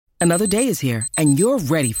Another day is here, and you're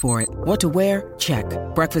ready for it. What to wear? Check.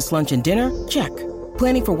 Breakfast, lunch, and dinner? Check.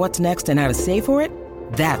 Planning for what's next and how to save for it?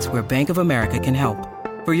 That's where Bank of America can help.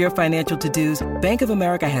 For your financial to-dos, Bank of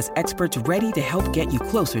America has experts ready to help get you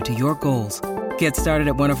closer to your goals. Get started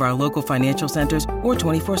at one of our local financial centers or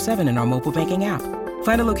 24/7 in our mobile banking app.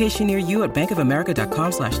 Find a location near you at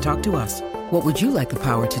bankofamerica.com/talktous. What would you like the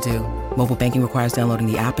power to do? Mobile banking requires downloading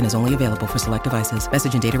the app and is only available for select devices.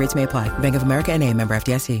 Message and data rates may apply. Bank of America N.A., member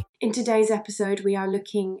FDIC. In today's episode, we are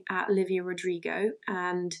looking at Olivia Rodrigo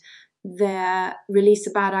and their release A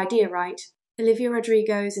Bad Idea, Right? Olivia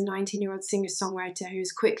Rodrigo is a 19-year-old singer-songwriter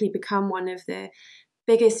who's quickly become one of the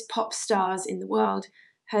biggest pop stars in the world.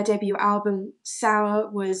 Her debut album,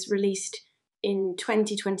 Sour, was released in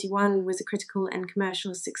 2021, was a critical and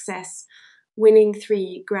commercial success, winning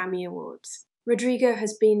 3 Grammy Awards. Rodrigo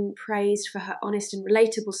has been praised for her honest and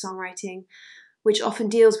relatable songwriting, which often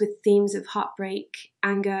deals with themes of heartbreak,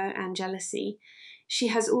 anger, and jealousy. She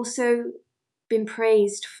has also been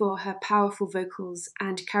praised for her powerful vocals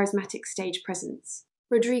and charismatic stage presence.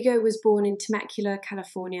 Rodrigo was born in Temecula,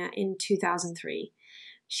 California in 2003.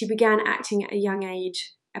 She began acting at a young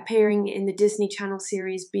age, appearing in the Disney Channel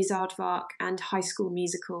series Bizaardvark and High School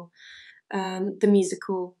Musical.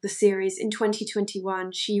 The series. In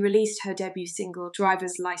 2021, she released her debut single,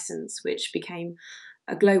 Driver's License, which became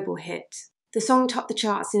a global hit. The song topped the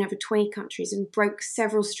charts in over 20 countries and broke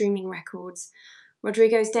several streaming records.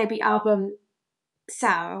 Rodrigo's debut album,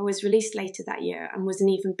 Sour, was released later that year and was an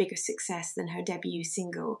even bigger success than her debut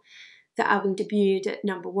single. The album debuted at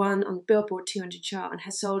number 1 on the Billboard 200 chart and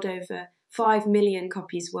has sold over 5 million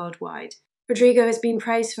copies worldwide. Rodrigo has been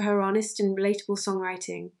praised for her honest and relatable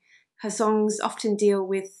songwriting. Her songs often deal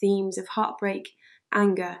with themes of heartbreak,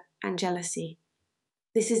 anger, and jealousy.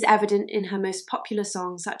 This is evident in her most popular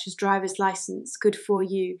songs such as Driver's License, Good For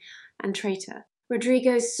You, and Traitor.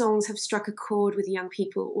 Rodrigo's songs have struck a chord with young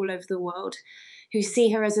people all over the world who see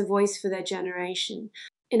her as a voice for their generation.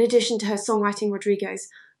 In addition to her songwriting, Rodrigo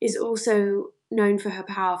is also known for her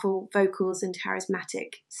powerful vocals and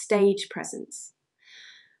charismatic stage presence.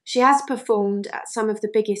 She has performed at some of the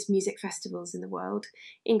biggest music festivals in the world,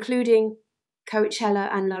 including Coachella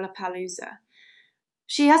and Lollapalooza.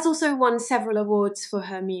 She has also won several awards for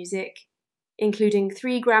her music, including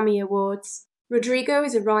 3 Grammy Awards. Rodrigo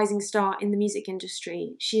is a rising star in the music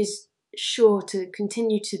industry. She is sure to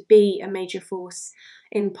continue to be a major force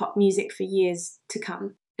in pop music for years to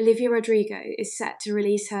come. Olivia Rodrigo is set to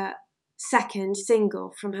release her second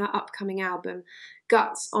single from her upcoming album,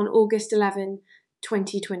 Guts, on August 11,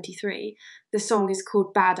 2023. The song is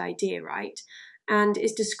called Bad Idea, Right? And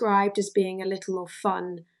is described as being a little more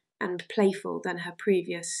fun and playful than her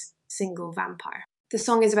previous single, Vampire. The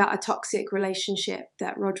song is about a toxic relationship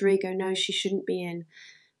that Rodrigo knows she shouldn't be in,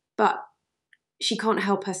 but she can't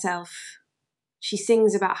help herself. She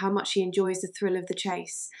sings about how much she enjoys the thrill of the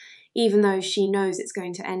chase, even though she knows it's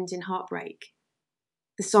going to end in heartbreak.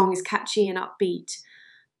 The song is catchy and upbeat,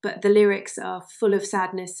 but the lyrics are full of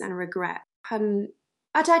sadness and regret.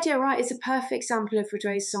 Bad Idea, Right is a perfect example of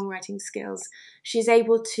Rodrigo's songwriting skills. She's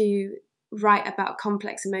able to write about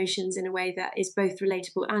complex emotions in a way that is both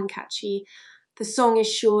relatable and catchy. The song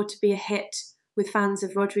is sure to be a hit with fans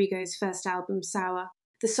of Rodrigo's first album, Sour.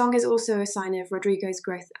 The song is also a sign of Rodrigo's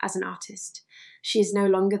growth as an artist. She is no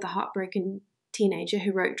longer the heartbroken teenager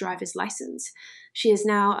who wrote Driver's License. She is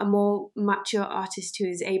now a more mature artist who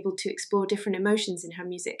is able to explore different emotions in her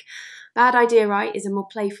music. Bad Idea, Right is a more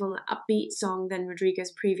playful, upbeat song than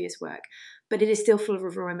Rodrigo's previous work, but it is still full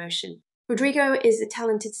of raw emotion. Rodrigo is a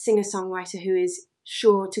talented singer-songwriter who is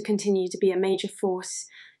sure to continue to be a major force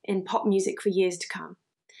in pop music for years to come.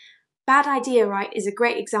 Bad Idea, Right is a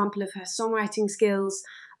great example of her songwriting skills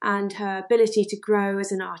and her ability to grow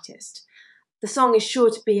as an artist. The song is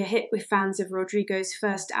sure to be a hit with fans of Rodrigo's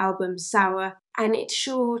first album, Sour, and it's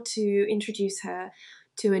sure to introduce her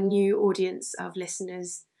to a new audience of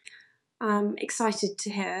listeners. I'm excited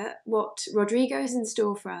to hear what Rodrigo has in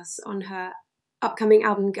store for us on her upcoming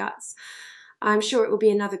album, Guts. I'm sure it will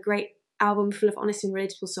be another great album full of honest and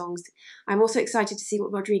relatable songs. I'm also excited to see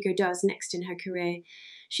what Rodrigo does next in her career.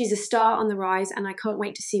 She's a star on the rise, and I can't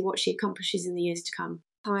wait to see what she accomplishes in the years to come.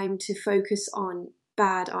 Time to focus on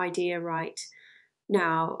Bad Idea, Right?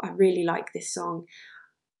 Now, I really like this song.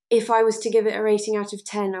 If I was to give it a rating out of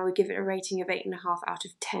 10, I would give it a rating of 8.5 out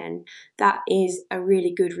of 10. That is a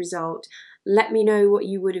really good result. Let me know what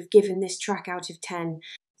you would have given this track out of 10.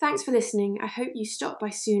 Thanks for listening. I hope you stop by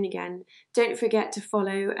soon again. Don't forget to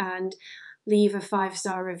follow and leave a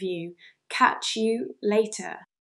 5-star review. Catch you later.